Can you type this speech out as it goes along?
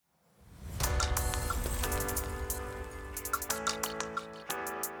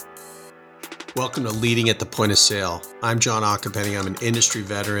Welcome to Leading at the Point of Sale. I'm John Acapeni. I'm an industry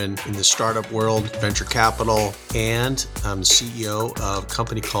veteran in the startup world, venture capital, and I'm the CEO of a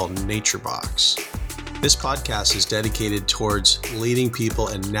company called NatureBox. This podcast is dedicated towards leading people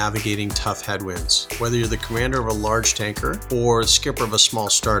and navigating tough headwinds. Whether you're the commander of a large tanker or the skipper of a small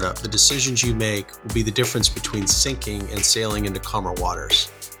startup, the decisions you make will be the difference between sinking and sailing into calmer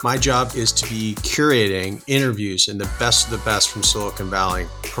waters. My job is to be curating interviews and the best from Silicon Valley,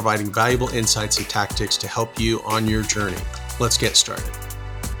 providing valuable insights and tactics to help you on your journey. Let's get started.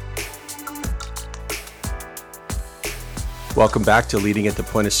 Welcome back to Leading at the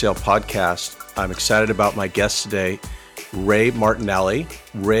Point of Sale podcast. I'm excited about my guest today, Ray Martinelli.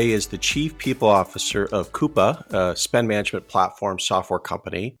 Ray is the Chief People Officer of Coupa, a spend management platform software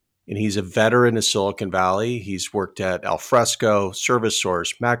company. And he's a veteran of Silicon Valley. He's worked at Alfresco,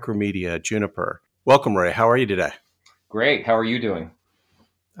 ServiceSource, Macromedia, Juniper. Welcome, Ray. How are you today? Great. How are you doing?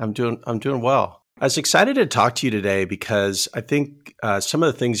 I'm doing well. I was excited to talk to you today because I think some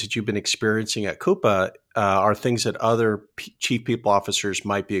of the things that you've been experiencing at Coupa are things that other chief people officers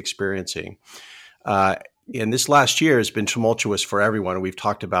might be experiencing. And this last year has been tumultuous for everyone. We've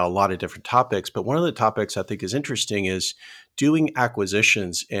talked about a lot of different topics, but one of the topics I think is interesting is doing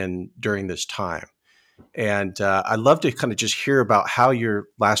acquisitions during this time. And I'd love to kind of just hear about how your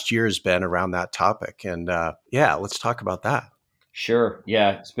last year has been around that topic. And let's talk about that. Sure.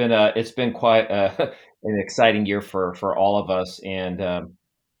 Yeah, it's been quite an exciting year for all of us, and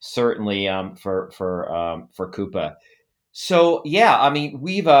certainly for Coupa. So yeah, I mean,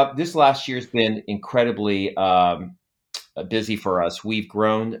 we've this last year's been incredibly busy for us. We've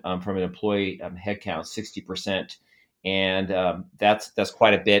grown from an employee headcount 60%, and that's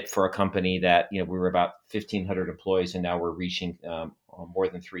quite a bit for a company that we were about 1,500 employees, and now we're reaching more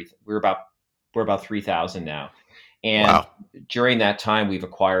than three. We're about 3,000 now. And Wow. During that time, we've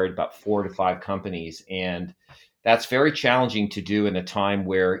acquired about 4 to 5 companies. And that's very challenging to do in a time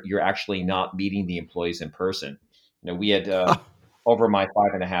where you're actually not meeting the employees in person. We had, over my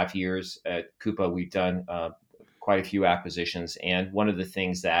 5.5 years at Coupa, we've done quite a few acquisitions. And one of the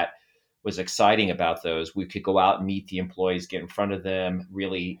things that was exciting about those, we could go out and meet the employees, get in front of them,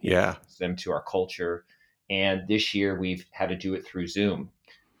 really introduce them to our culture. And this year, we've had to do it through Zoom.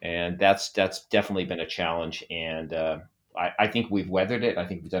 And that's definitely been a challenge, and I think we've weathered it. I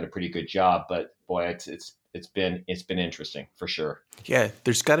think we've done a pretty good job, but boy, it's been interesting for sure. Yeah,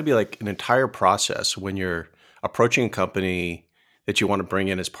 there's got to be like an entire process when you're approaching a company that you want to bring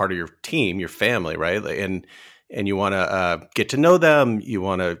in as part of your team, your family, right? And you want to get to know them, you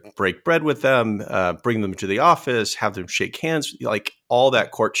want to break bread with them, bring them to the office, have them shake hands. Like all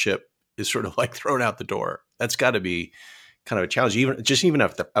that courtship is sort of like thrown out the door. That's got to be kind of a challenge, even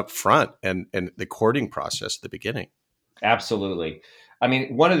up front and the courting process at the beginning. Absolutely. I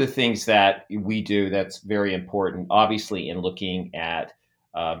mean, one of the things that we do that's very important, obviously, in looking at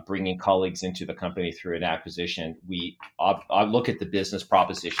bringing colleagues into the company through an acquisition, I look at the business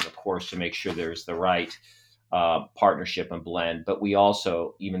proposition, of course, to make sure there's the right partnership and blend. But we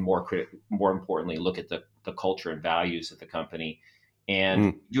also, even more importantly, look at the culture and values of the company,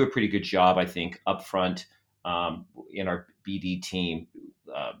 and do a pretty good job, I think, upfront in our BD team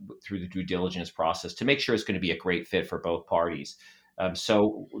through the due diligence process to make sure it's going to be a great fit for both parties.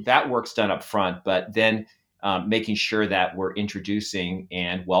 So that work's done up front, but then making sure that we're introducing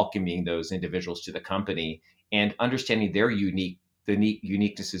and welcoming those individuals to the company and understanding their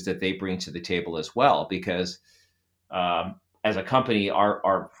uniquenesses that they bring to the table as well. Because as a company,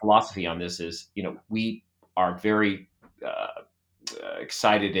 our philosophy on this is, we are very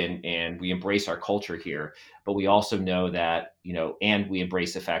excited and we embrace our culture here, but we also know that, and we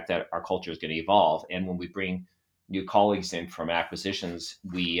embrace the fact that our culture is going to evolve. And when we bring new colleagues in from acquisitions,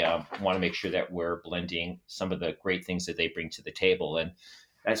 we want to make sure that we're blending some of the great things that they bring to the table. And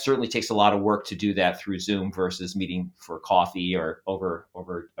that certainly takes a lot of work to do that through Zoom versus meeting for coffee or over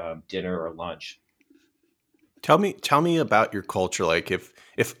dinner or lunch. Tell me about your culture. Like if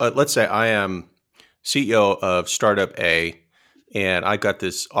let's say I am CEO of startup A, and I got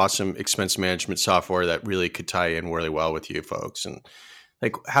this awesome expense management software that really could tie in really well with you folks. And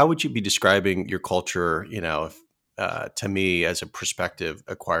like, how would you be describing your culture, to me as a prospective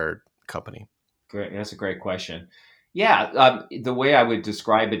acquired company? Great. That's a great question. Yeah. The way I would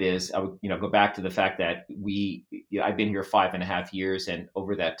describe it is I would, go back to the fact that I've been here 5.5 years, and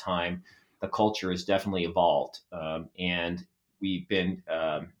over that time, the culture has definitely evolved. And we've been,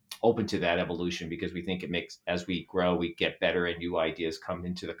 open to that evolution because we think it makes, as we grow, we get better and new ideas come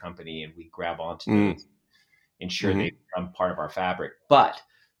into the company and we grab onto those, ensure they become part of our fabric. But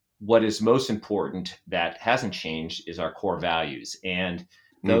what is most important that hasn't changed is our core values. And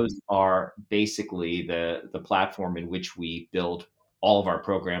Those are basically the platform in which we build all of our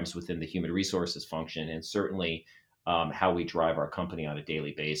programs within the human resources function, and certainly how we drive our company on a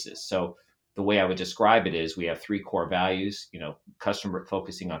daily basis. So the way I would describe it is we have three core values, customer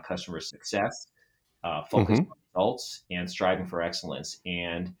focusing on customer success, focus Mm-hmm. on results, and striving for excellence.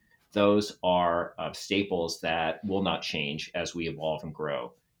 And those are staples that will not change as we evolve and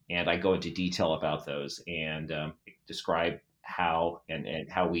grow. And I go into detail about those and describe how and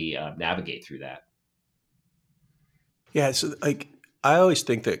how we navigate through that. Yeah, so like I always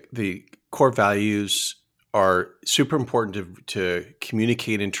think that the core values are super important to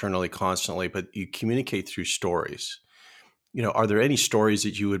communicate internally constantly, but you communicate through stories. Are there any stories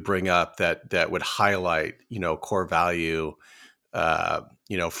that you would bring up that would highlight, core value,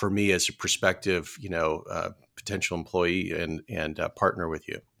 for me as a prospective, potential employee and partner with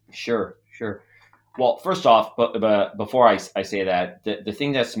you? Sure, sure. Well, first off, but before I say that, the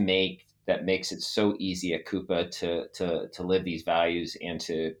thing that makes it so easy at Coupa to live these values and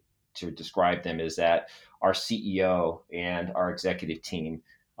to describe them is that our CEO and our executive team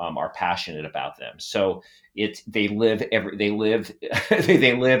are passionate about them. So they live they live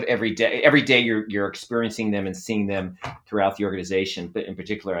every day. Every day you're experiencing them and seeing them throughout the organization, but in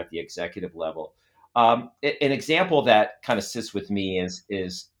particular at the executive level. An example that kind of sits with me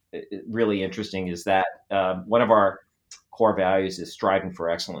is really interesting is that one of our core values is striving for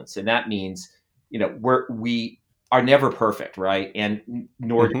excellence, and that means we are never perfect, right? And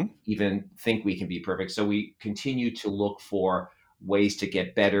nor do Hmm. we even think we can be perfect. So we continue to look for ways to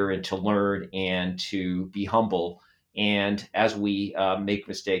get better and to learn and to be humble. And as we make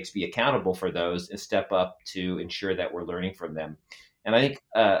mistakes, be accountable for those and step up to ensure that we're learning from them. And I think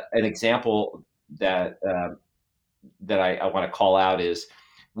an example that I want to call out is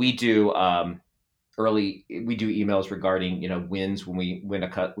we do we do emails regarding wins when we win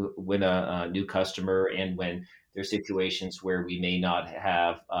a new customer, and when there's situations where we may not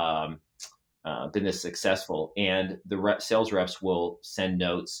have been as successful, and the sales reps will send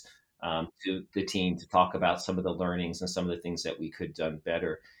notes to the team to talk about some of the learnings and some of the things that we could have done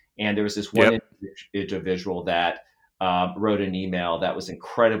better. And there was this one Yep. individual that wrote an email that was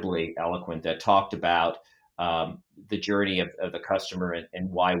incredibly eloquent that talked about the journey of the customer and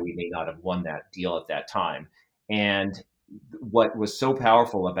why we may not have won that deal at that time. And what was so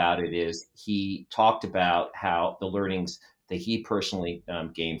powerful about it is he talked about how the learnings that he personally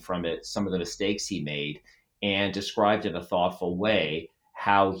gained from it, some of the mistakes he made, and described in a thoughtful way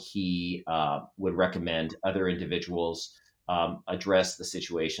how he would recommend other individuals address the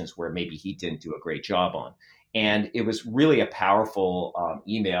situations where maybe he didn't do a great job on. And it was really a powerful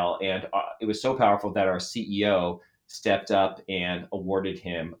email. And it was so powerful that our CEO stepped up and awarded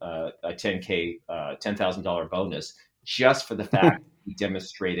him a $10,000 bonus just for the fact he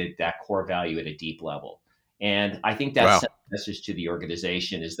demonstrated that core value at a deep level. And I think that Wow. sent a message to the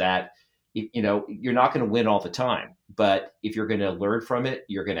organization is that you're not going to win all the time, but if you're going to learn from it,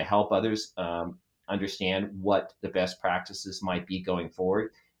 you're going to help others understand what the best practices might be going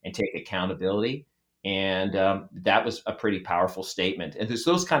forward and take accountability. And that was a pretty powerful statement. And there's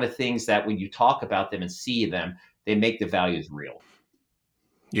those kind of things that when you talk about them and see them, they make the values real.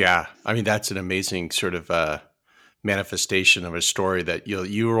 Yeah. I mean, that's an amazing sort of manifestation of a story that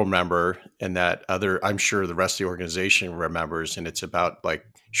you remember, and that I'm sure the rest of the organization remembers, and it's about like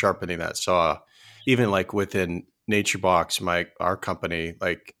sharpening that saw. Even like within NatureBox, our company,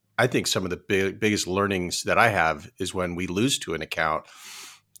 like I think some of the biggest learnings that I have is when we lose to an account,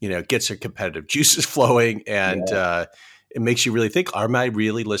 it gets your competitive juices flowing, and Yeah, it makes you really think, am I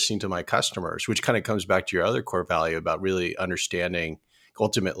really listening to my customers? Which kind of comes back to your other core value about really understanding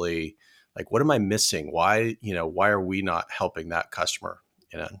ultimately, like, what am I missing? Why are we not helping that customer?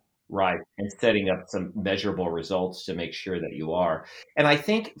 You know? right. And setting up some measurable results to make sure that you are. And I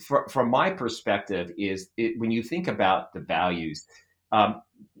think from my perspective when you think about the values, um,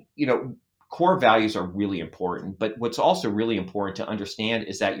 you know, core values are really important. But what's also really important to understand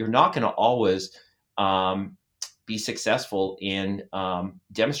is that you're not going to always um, be successful in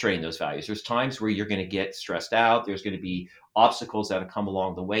demonstrating those values. There's times where you're going to get stressed out. There's going to be obstacles that come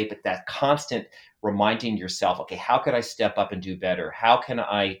along the way. But that constant reminding yourself, okay, how could I step up and do better? How can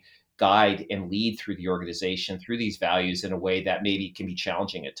I guide and lead through the organization through these values in a way that maybe can be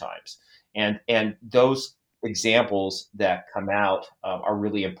challenging at times? And those examples that come out are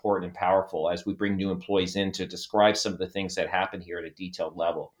really important and powerful as we bring new employees in to describe some of the things that happen here at a detailed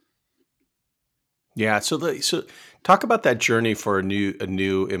level. Yeah. So talk about that journey for a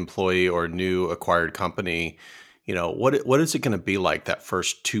new employee or a new acquired company. What is it going to be like that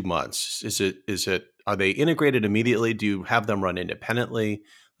first 2 months? Is it are they integrated immediately? Do you have them run independently?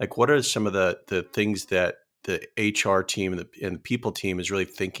 Like, what are some of the things that the HR team and the people team is really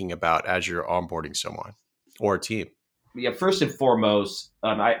thinking about as you're onboarding someone or a team? Yeah, first and foremost,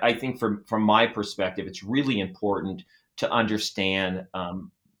 I think from my perspective, it's really important to understand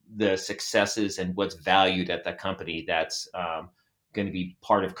the successes and what's valued at the company that's going to be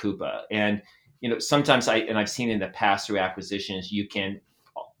part of Coupa. And sometimes I've seen in the past through acquisitions, you can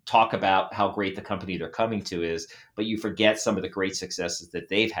talk about how great the company they're coming to is, but you forget some of the great successes that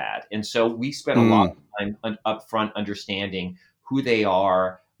they've had. And so we spent a lot Mm, of time upfront understanding who they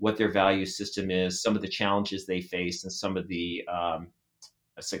are, what their value system is, some of the challenges they face, and some of the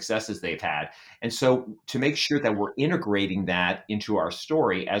successes they've had. And so to make sure that we're integrating that into our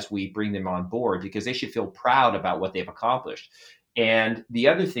story as we bring them on board, because they should feel proud about what they've accomplished. And the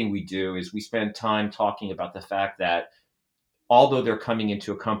other thing we do is we spend time talking about the fact that although they're coming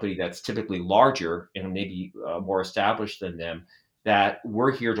into a company that's typically larger and maybe more established than them, that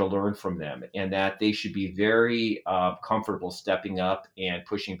we're here to learn from them and that they should be very comfortable stepping up and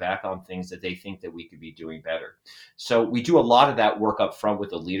pushing back on things that they think that we could be doing better. So we do a lot of that work up front with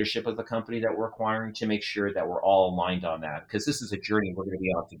the leadership of the company that we're acquiring to make sure that we're all aligned on that, because this is a journey we're going to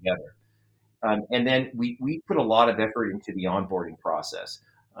be on together. And then we put a lot of effort into the onboarding process,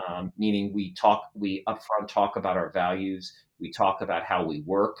 meaning we upfront talk about our values, we talk about how we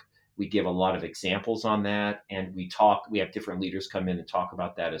work, we give a lot of examples on that, and we have different leaders come in and talk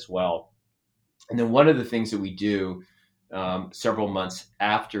about that as well. And then one of the things that we do several months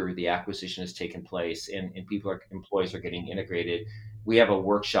after the acquisition has taken place and employees are getting integrated, we have a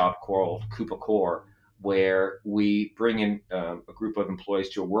workshop called Coupa Core, where we bring in a group of employees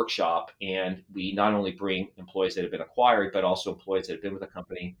to a workshop, and we not only bring employees that have been acquired, but also employees that have been with the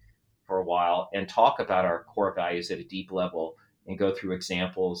company for a while, and talk about our core values at a deep level and go through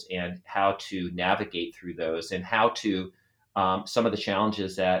examples and how to navigate through those and how to some of the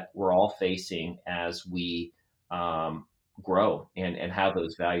challenges that we're all facing as we um, grow and how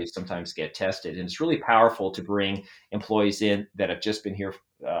those values sometimes get tested. And it's really powerful to bring employees in that have just been here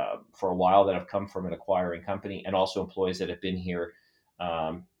for a while, that have come from an acquiring company, and also employees that have been here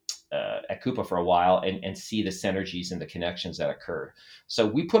um, at Coupa for a while and see the synergies and the connections that occur. So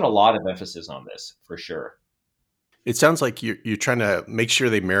we put a lot of emphasis on this for sure. it sounds like you're trying to make sure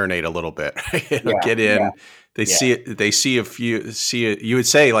they marinate a little bit. Yeah, Get yeah, in, they yeah. see it, they see a few, see it. You would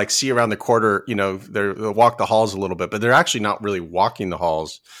say like see around the quarter. They'll walk the halls a little bit, but they're actually not really walking the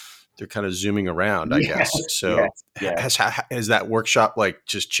halls. They're kind of zooming around, I Yes, guess. yes, So yes. has that workshop like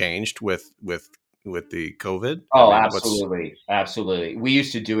just changed with the COVID? I Oh, mean, what's absolutely. Absolutely. We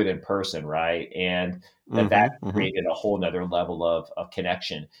used to do it in person, right? And that mm-hmm, mm-hmm. created a whole nother level of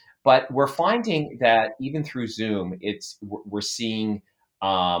connection. But we're finding that even through Zoom, we're seeing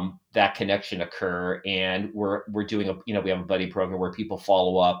that connection occur, and we're doing we have a buddy program where people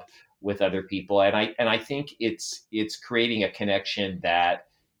follow up with other people, and I think it's creating a connection that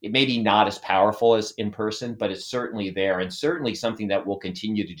it may be not as powerful as in person, but it's certainly there, and certainly something that we'll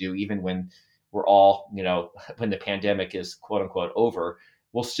continue to do even when we're all, when the pandemic is quote unquote over,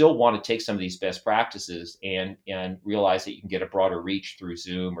 we'll still want to take some of these best practices and realize that you can get a broader reach through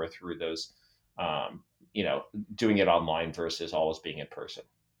Zoom or through those, um, you know, doing it online versus always being in person.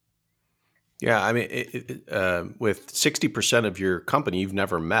 Yeah, I mean, with 60% of your company you've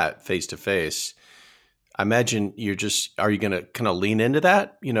never met face to face, I imagine are you going to kind of lean into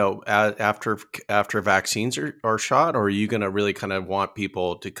that, after vaccines are shot, or are you going to really kind of want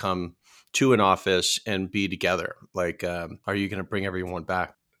people to come to an office and be together? Like, are you going to bring everyone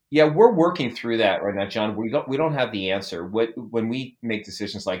back? Yeah, we're working through that right now, John. We don't have the answer. When we make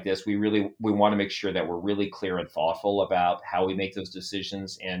decisions like this, we want to make sure that we're really clear and thoughtful about how we make those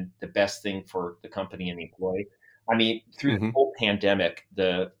decisions and the best thing for the company and the employee. I mean, through the Hmm. whole pandemic,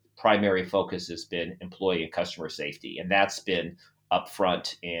 the primary focus has been employee and customer safety, and that's been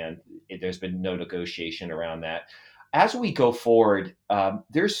upfront, and there's been no negotiation around that. As we go forward,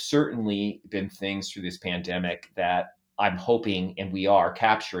 there's certainly been things through this pandemic that I'm hoping and we are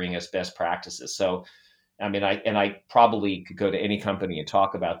capturing as best practices. So, I mean, I probably could go to any company and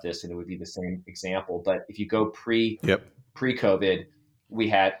talk about this, and it would be the same example. But if you go Yep. pre-COVID, we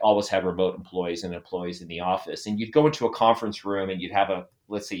had always had remote employees and employees in the office, and you'd go into a conference room and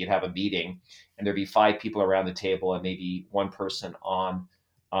let's say you'd have a meeting, and there'd be five people around the table and maybe one person on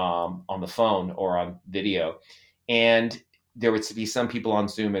the phone or on video, and there would be some people on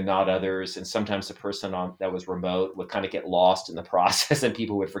Zoom and not others, and sometimes the person on that was remote would kind of get lost in the process, and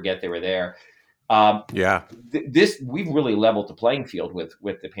people would forget they were there. Um, Yeah. this we've really leveled the playing field with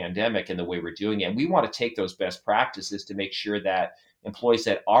the pandemic and the way we're doing it. And we want to take those best practices to make sure that employees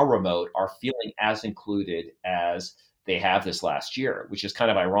that are remote are feeling as included as they have this last year, which is kind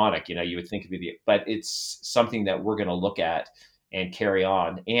of ironic. You would think of it, but it's something that we're going to look at and carry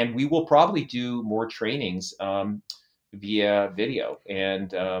on. And we will probably do more trainings via video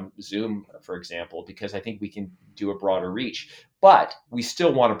and Zoom, for example, because I think we can do a broader reach. But we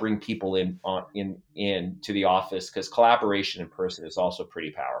still want to bring people in to the office because collaboration in person is also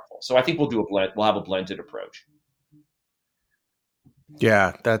pretty powerful. So I think we'll do a blend. We'll have a blended approach.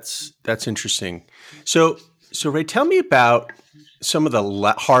 Yeah, that's interesting. So Ray, tell me about some of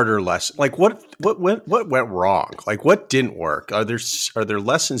the harder lessons. Like what went wrong? Like what didn't work? Are there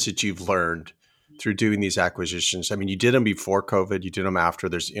lessons that you've learned through doing these acquisitions? I mean, you did them before COVID, you did them after.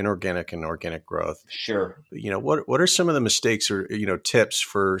 There's inorganic and organic growth. Sure. But, what are some of the mistakes or tips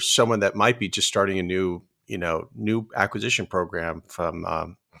for someone that might be just starting a new acquisition program from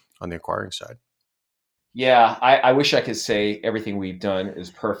on the acquiring side? Yeah, I wish I could say everything we've done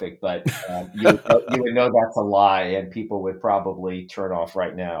is perfect, but you would know that's a lie, and people would probably turn off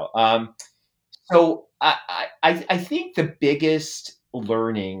right now. So I think the biggest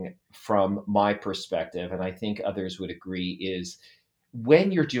learning from my perspective, and I think others would agree, is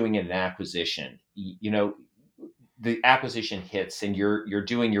when you're doing an acquisition, the acquisition hits and you're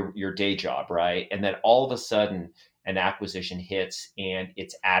doing your day job, right? And then all of a sudden an acquisition hits and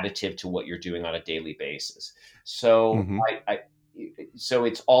it's additive to what you're doing on a daily basis. So Mm-hmm. so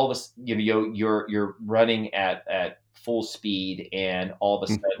it's all of us, you're running at full speed, and all of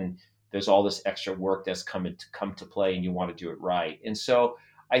a sudden there's all this extra work that's come to play, and you want to do it right. And so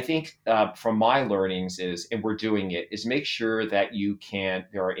I think from my learnings and we're doing it, is make sure that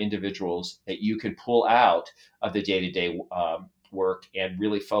there are individuals that you can pull out of the day-to-day work and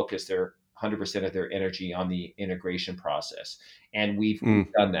really focus their 100% of their energy on the integration process. And we've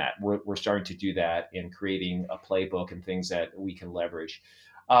done that. We're starting to do that in creating a playbook and things that we can leverage.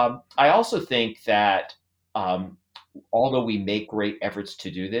 I also think that although we make great efforts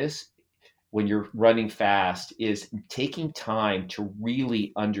to do this, when you're running fast, is taking time to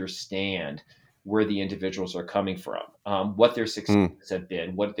really understand where the individuals are coming from, what their successes have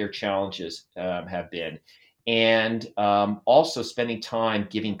been, what their challenges have been, and also spending time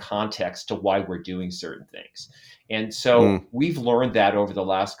giving context to why we're doing certain things. And so we've learned that over the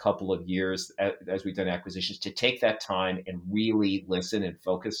last couple of years as we've done acquisitions, to take that time and really listen and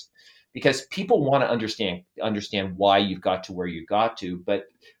focus, because people want to understand why you've got to where you got to, but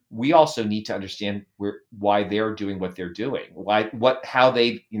we also need to understand why they're doing what they're doing, how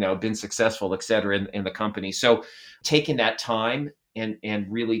they've been successful, et cetera, in the company. So taking that time and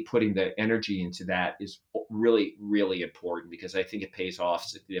really putting the energy into that is really, really important, because I think it pays off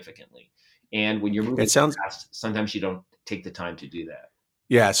significantly. And when you're moving fast, sometimes you don't take the time to do that.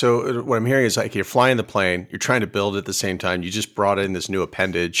 Yeah. So what I'm hearing is like you're flying the plane, you're trying to build at the same time. You just brought in this new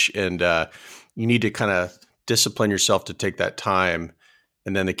appendage, and you need to kind of discipline yourself to take that time.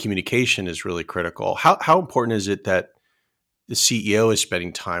 And then the communication is really critical. How important is it that the CEO is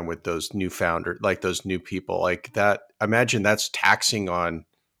spending time with those new founders, like those new people, like that? I imagine that's taxing on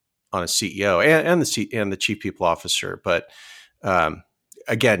a CEO and the chief people officer. But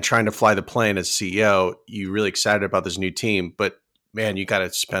again, trying to fly the plane as CEO, you're really excited about this new team, but man, you got to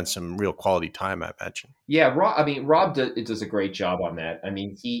spend some real quality time, I imagine. Yeah, Rob does a great job on that. I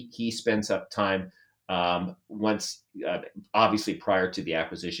mean, he spends up time once, obviously prior to the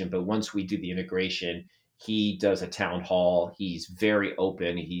acquisition, but once we do the integration, he does a town hall. He's very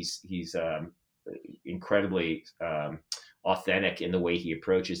open. He's incredibly authentic in the way he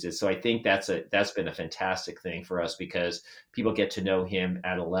approaches it. So I think that's been a fantastic thing for us, because people get to know him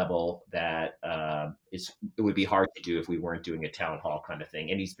at a level that it would be hard to do if we weren't doing a town hall kind of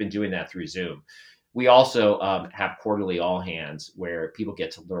thing. And he's been doing that through Zoom. We also have quarterly all hands where people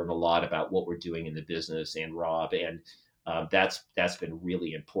get to learn a lot about what we're doing in the business and Rob, and that's been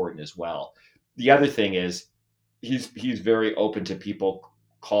really important as well. The other thing is he's very open to people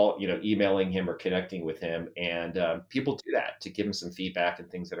emailing him or connecting with him, and people do that to give him some feedback and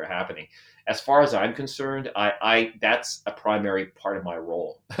things that are happening. As far as I'm concerned, I that's a primary part of my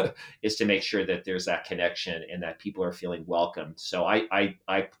role is to make sure that there's that connection and that people are feeling welcomed. So I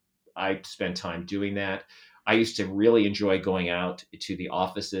spend time doing that. I used to really enjoy going out to the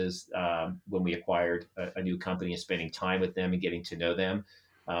offices when we acquired a new company and spending time with them and getting to know them.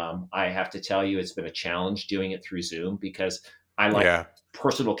 I have to tell you, it's been a challenge doing it through Zoom, because I like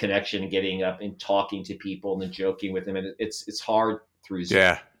personal connection and getting up and talking to people and then joking with them. And it's hard through Zoom.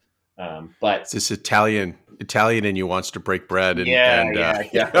 Yeah. But it's this Italian in you wants to break bread. Definitely.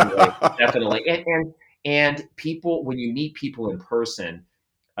 And people, when you meet people in person,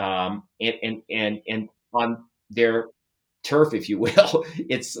 and on their turf, if you will,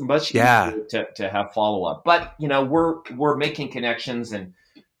 it's much Yeah. easier to have follow up. But we're making connections, and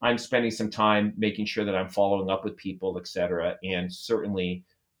I'm spending some time making sure that I'm following up with people, et cetera. And certainly,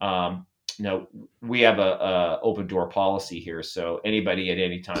 um, you know, we have a open door policy here, so anybody at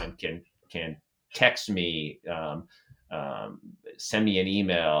any time can text me, send me an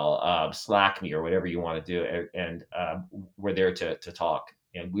email, Slack me, or whatever you want to do, and we're there to talk.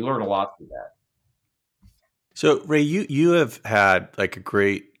 And we learn a lot through that. So Ray, you have had like a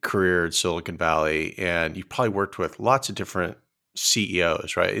great career in Silicon Valley, and you've probably worked with lots of different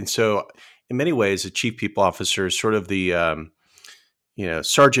CEOs, right? And so, in many ways, the chief people officer is sort of the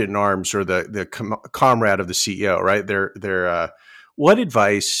sergeant in arms or the comrade of the CEO, right? What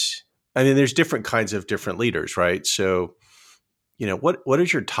advice? I mean, there's different kinds of different leaders, right? So, what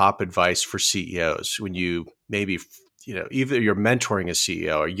is your top advice for CEOs when you maybe either you're mentoring a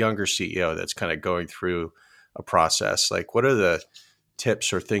CEO, a younger CEO that's kind of going through a process? Like, what are the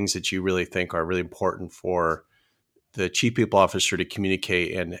tips or things that you really think are really important for the chief people officer to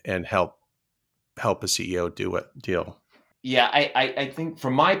communicate and help a CEO deal? Yeah, I think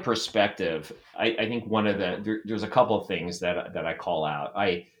from my perspective, I think there's a couple of things that I call out.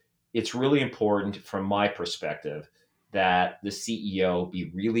 It's really important from my perspective that the CEO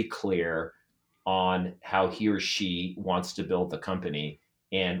be really clear on how he or she wants to build the company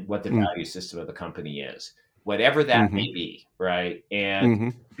and what the Mm, value system of the company is, whatever that hmm may be, right? And hmm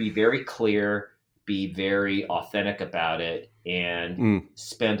be very clear, be very authentic about it, and mm,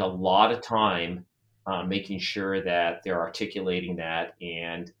 spend a lot of time making sure that they're articulating that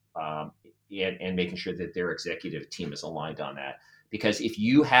and making sure that their executive team is aligned on that. Because if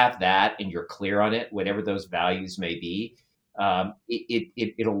you have that and you're clear on it, whatever those values may be,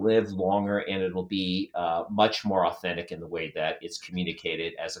 it'll live longer and it'll be much more authentic in the way that it's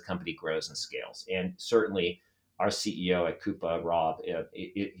communicated as a company grows and scales. And certainly, our CEO at Coupa, Rob,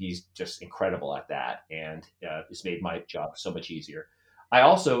 he's just incredible at that, and it's made my job so much easier. I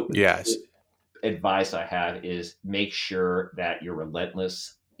also yes. advice I have is make sure that you're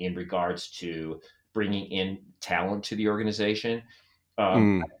relentless in regards to bringing in talent to the organization.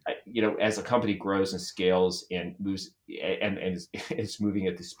 Mm, As a company grows and scales and moves and is moving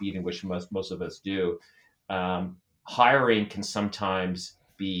at the speed in which most of us do, hiring can sometimes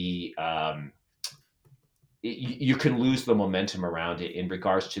be you can lose the momentum around it in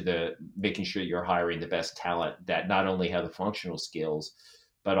regards to the making sure you're hiring the best talent that not only have the functional skills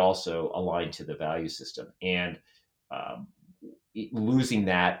but also align to the value system. And um, losing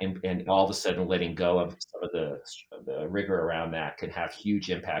that and all of a sudden letting go of some of the rigor around that can have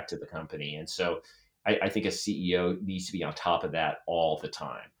huge impact to the company. And so I think a CEO needs to be on top of that all the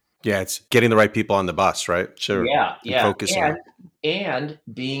time. yeah, it's getting the right people on the bus, right? Sure. Yeah, And yeah, focusing. and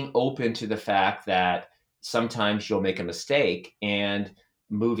being open to the fact that sometimes you'll make a mistake, and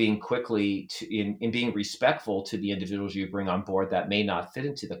moving quickly in being respectful to the individuals you bring on board that may not fit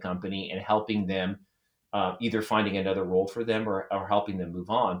into the company, and helping them either finding another role for them or helping them move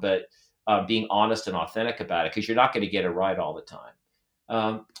on, but being honest and authentic about it because you're not going to get it right all the time.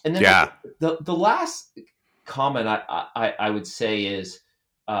 And then Yeah. the last comment I would say is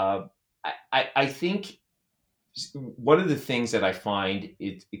uh, I think one of the things that I find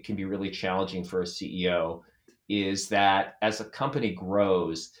it can be really challenging for a CEO is that as a company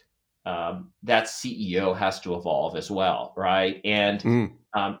grows, that CEO has to evolve as well, right? And Mm,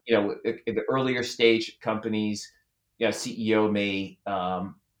 in the earlier stage companies, CEO may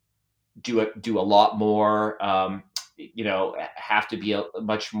do a lot more. Have to be a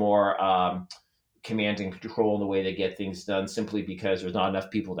much more command and control in the way they get things done simply because there's not enough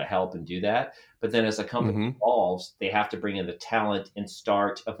people to help and do that. But then as a company hmm evolves, they have to bring in the talent and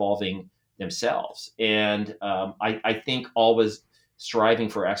start evolving themselves. And I think always striving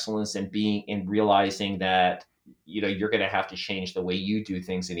for excellence and being and realizing that you're going to have to change the way you do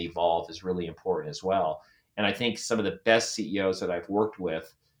things and evolve is really important as well. And I think some of the best CEOs that I've worked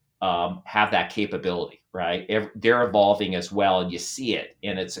with have that capability, right? They're evolving as well, and you see it,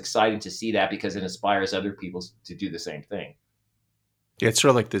 and it's exciting to see that because it inspires other people to do the same thing. Yeah, it's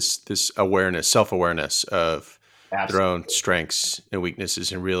sort of like this awareness, self awareness of their own Absolutely. strengths and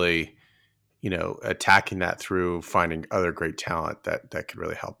weaknesses, and really, attacking that through finding other great talent that could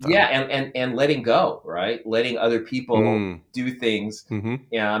really help Yeah, them. and letting go, right? Letting other people Mm, do things. hmm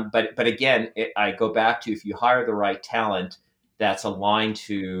But again, I go back to if you hire the right talent that's aligned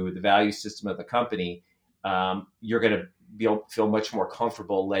to the value system of the company, you're going to feel much more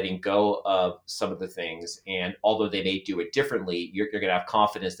comfortable letting go of some of the things. And although they may do it differently, you're going to have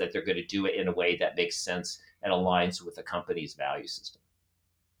confidence that they're going to do it in a way that makes sense and aligns with the company's value system.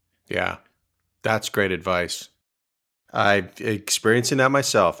 Yeah, that's great advice. I'm experiencing that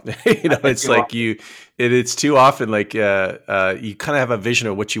myself. It's like it's too often like you kind of have a vision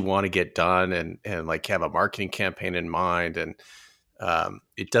of what you want to get done, and like have a marketing campaign in mind, and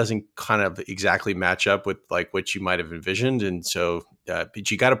it doesn't kind of exactly match up with like what you might have envisioned, and so but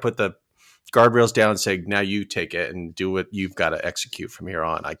you got to put the guardrails down and say, now you take it and do what you've got to execute from here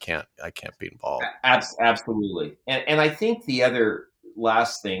on. I can't be involved. Absolutely. And I think the other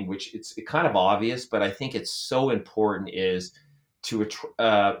last thing, which it's kind of obvious, but I think it's so important, is to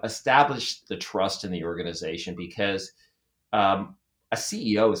establish the trust in the organization, because being a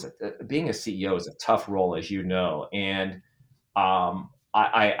CEO is a tough role, as you know. And I'm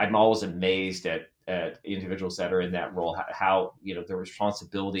always amazed at individuals that are in that role, how the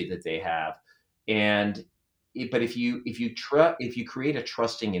responsibility that they have. But if you create a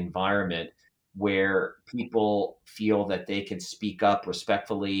trusting environment where people feel that they can speak up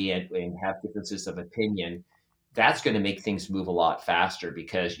respectfully and have differences of opinion, that's going to make things move a lot faster,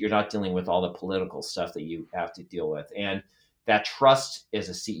 because you're not dealing with all the political stuff that you have to deal with. And that trust as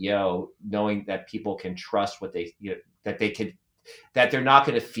a CEO, knowing that people can trust what they, that they can, that they're not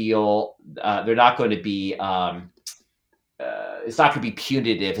going to feel, they're not going to be, it's not going to be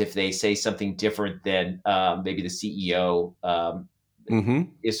punitive if they say something different than maybe the CEO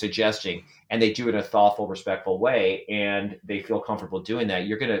is suggesting, and they do it in a thoughtful, respectful way, and they feel comfortable doing that.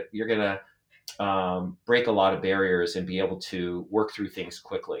 You're gonna break a lot of barriers and be able to work through things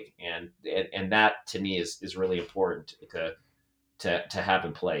quickly, and that to me is really important to have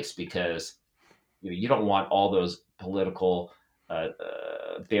in place, because you don't want all those political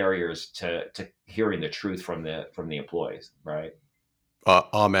barriers to hearing the truth from the employees, right?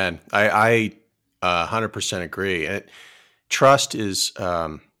 Amen. I 100% agree. Trust is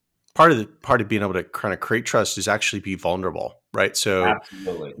part of being able to kind of create trust is actually be vulnerable, right? So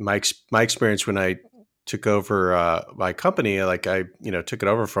absolutely, my experience when I took over my company, like I took it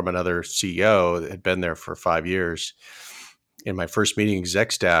over from another CEO that had been there for 5 years. In my first meeting,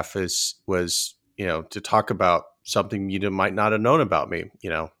 exec staff was to talk about something you might not have known about me.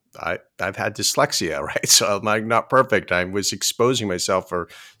 I've had dyslexia, right? So I'm like not perfect. I was exposing myself for,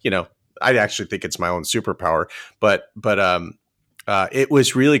 I actually think it's my own superpower, but it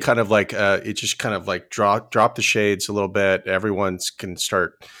was really kind of like, it just kind of like drop the shades a little bit. Everyone's can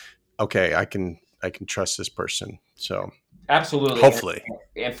start, okay, I can trust this person. So absolutely. Hopefully.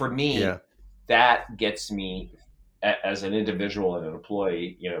 And for me, that gets me as an individual and an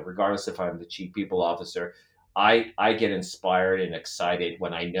employee, regardless if I'm the chief people officer, I get inspired and excited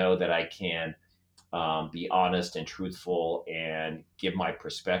when I know that I can be honest and truthful and give my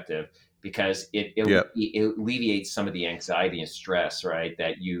perspective, because it alleviates some of the anxiety and stress, right?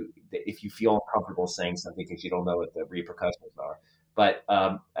 That if you feel uncomfortable saying something because you don't know what the repercussions are. But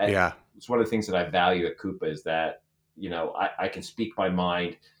it's one of the things that I value at Coupa is that, I can speak my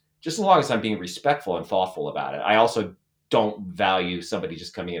mind just as long as I'm being respectful and thoughtful about it. I also don't value somebody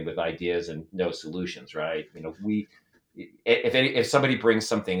just coming in with ideas and no solutions, right? If somebody brings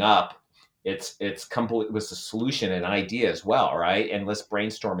something up, it's complete with a solution and idea as well, right? And let's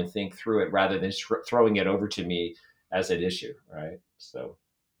brainstorm and think through it rather than throwing it over to me as an issue, right? So,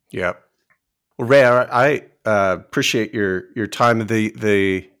 yeah. Well, Ray, I appreciate your time.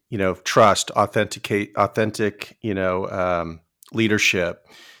 The trust, authentic leadership.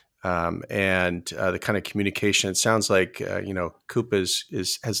 And the kind of communication. It sounds like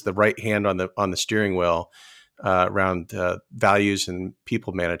Coupa has the right hand on the steering wheel around values and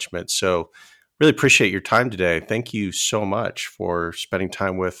people management. So, really appreciate your time today. Thank you so much for spending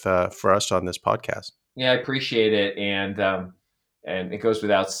time with for us on this podcast. Yeah, I appreciate it, and it goes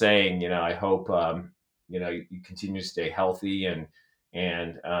without saying. I hope you continue to stay healthy and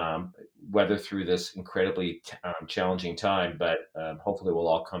weather through this incredibly challenging time, but hopefully we'll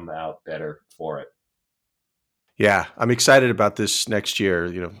all come out better for it. Yeah, I'm excited about this next year.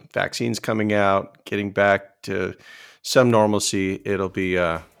 Vaccines coming out, getting back to some normalcy. It'll be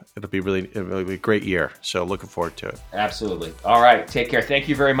really a great year. So looking forward to it. Absolutely. All right. Take care. Thank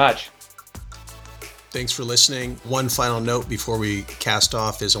you very much. Thanks for listening. One final note before we cast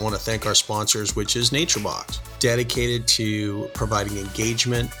off is I want to thank our sponsors, which is NatureBox, dedicated to providing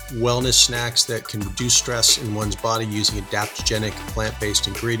engagement, wellness snacks that can reduce stress in one's body using adaptogenic plant-based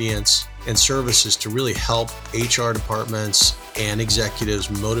ingredients, and services to really help HR departments and executives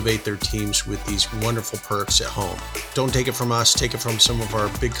motivate their teams with these wonderful perks at home. Don't take it from us, take it from some of our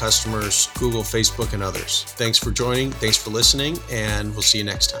big customers, Google, Facebook, and others. Thanks for joining, thanks for listening, and we'll see you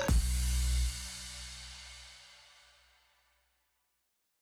next time.